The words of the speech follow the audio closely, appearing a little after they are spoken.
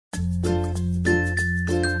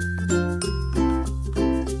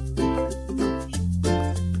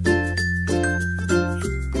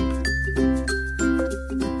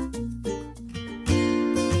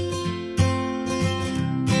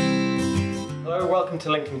Welcome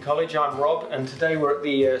to Lincoln College, I'm Rob, and today we're at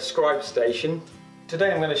the Scribe station.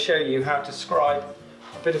 Today I'm going to show you how to scribe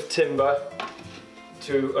a bit of timber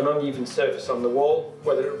to an uneven surface on the wall,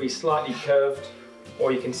 whether it be slightly curved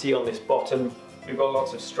or you can see on this bottom we've got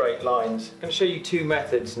lots of straight lines. I'm going to show you two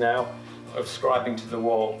methods now of scribing to the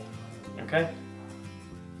wall. Okay?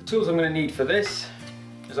 The tools I'm going to need for this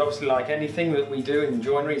is obviously, like anything that we do in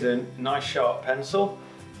joinery, is a nice sharp pencil.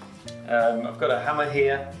 I've got a hammer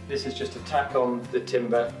here. This is just to tack on the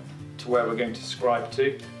timber to where we're going to scribe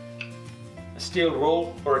to. A steel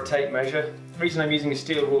rule or a tape measure. The reason I'm using a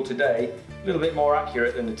steel rule today, a little bit more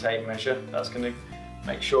accurate than the tape measure. That's going to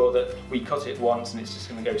make sure that we cut it once and it's just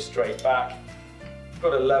going to go straight back. I've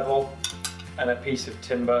got a level and a piece of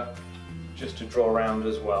timber just to draw around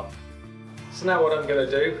as well. So now what I'm going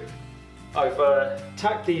to do, I've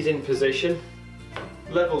tacked these in position,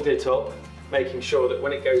 leveled it up, making sure that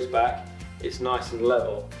when it goes back it's nice and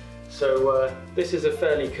level. So this is a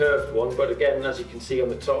fairly curved one, but again, as you can see on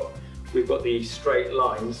the top we've got these straight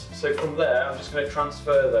lines. So from there I'm just going to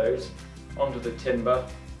transfer those onto the timber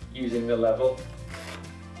using the level.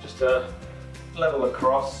 Just to level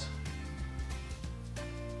across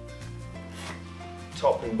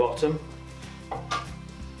top and bottom.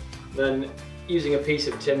 Then using a piece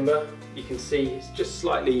of timber, you can see it's just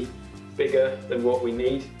slightly bigger than what we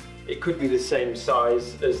need. It could be the same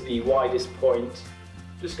size as the widest point.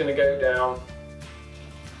 Just going to go down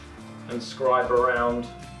and scribe around,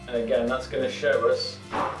 and again that's going to show us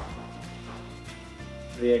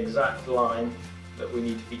the exact line that we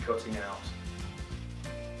need to be cutting out.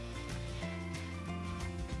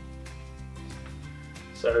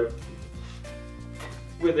 So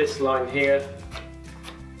with this line here,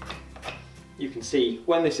 you can see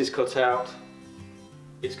when this is cut out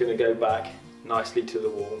it's going to go back nicely to the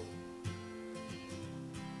wall.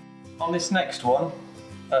 On this next one,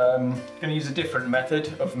 I'm going to use a different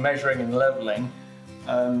method of measuring and levelling.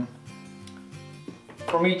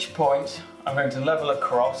 From each point I'm going to level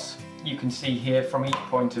across. You can see here from each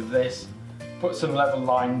point of this, put some level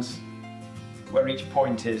lines where each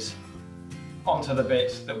point is onto the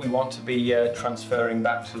bit that we want to be transferring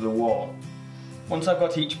back to the wall. Once I've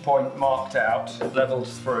got each point marked out, levelled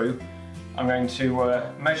through, I'm going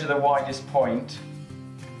to measure the widest point,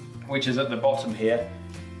 which is at the bottom here,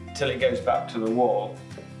 till it goes back to the wall.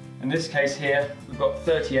 In this case here, we've got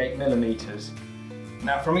 38 millimeters.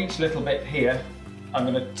 Now from each little bit here, I'm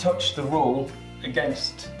going to touch the rule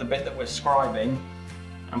against the bit that we're scribing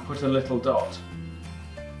and put a little dot.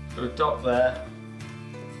 Put a dot there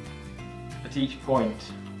at each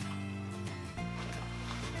point.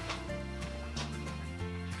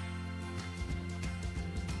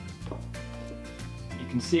 You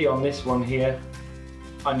can see on this one here,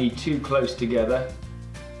 I need two close together.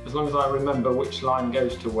 As long as I remember which line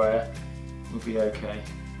goes to where, we'll be okay.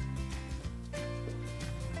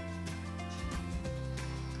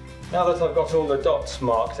 Now that I've got all the dots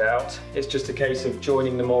marked out, it's just a case of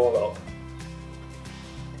joining them all up.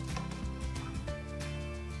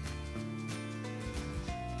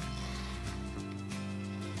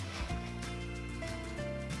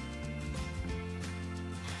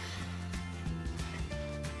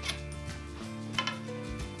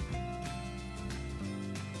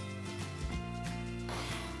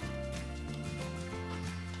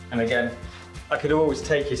 And again, I could always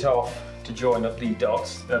take it off to join up the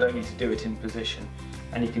dots. I don't need to do it in position.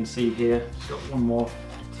 And you can see here, just got one more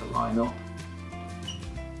to line up.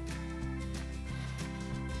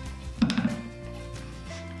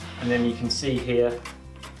 And then you can see here,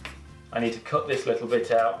 I need to cut this little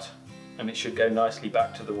bit out and it should go nicely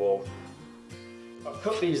back to the wall. I've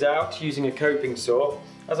cut these out using a coping saw.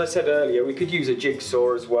 As I said earlier, we could use a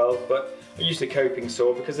jigsaw as well, but I used a coping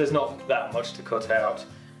saw because there's not that much to cut out.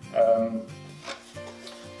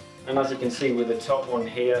 And as you can see with the top one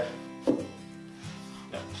here,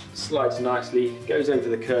 slides nicely, goes over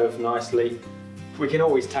the curve nicely. We can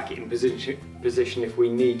always tack it in position if we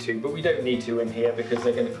need to, but we don't need to in here because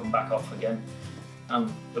they're going to come back off again.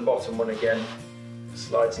 And the bottom one again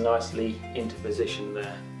slides nicely into position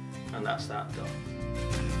there, and that's that done.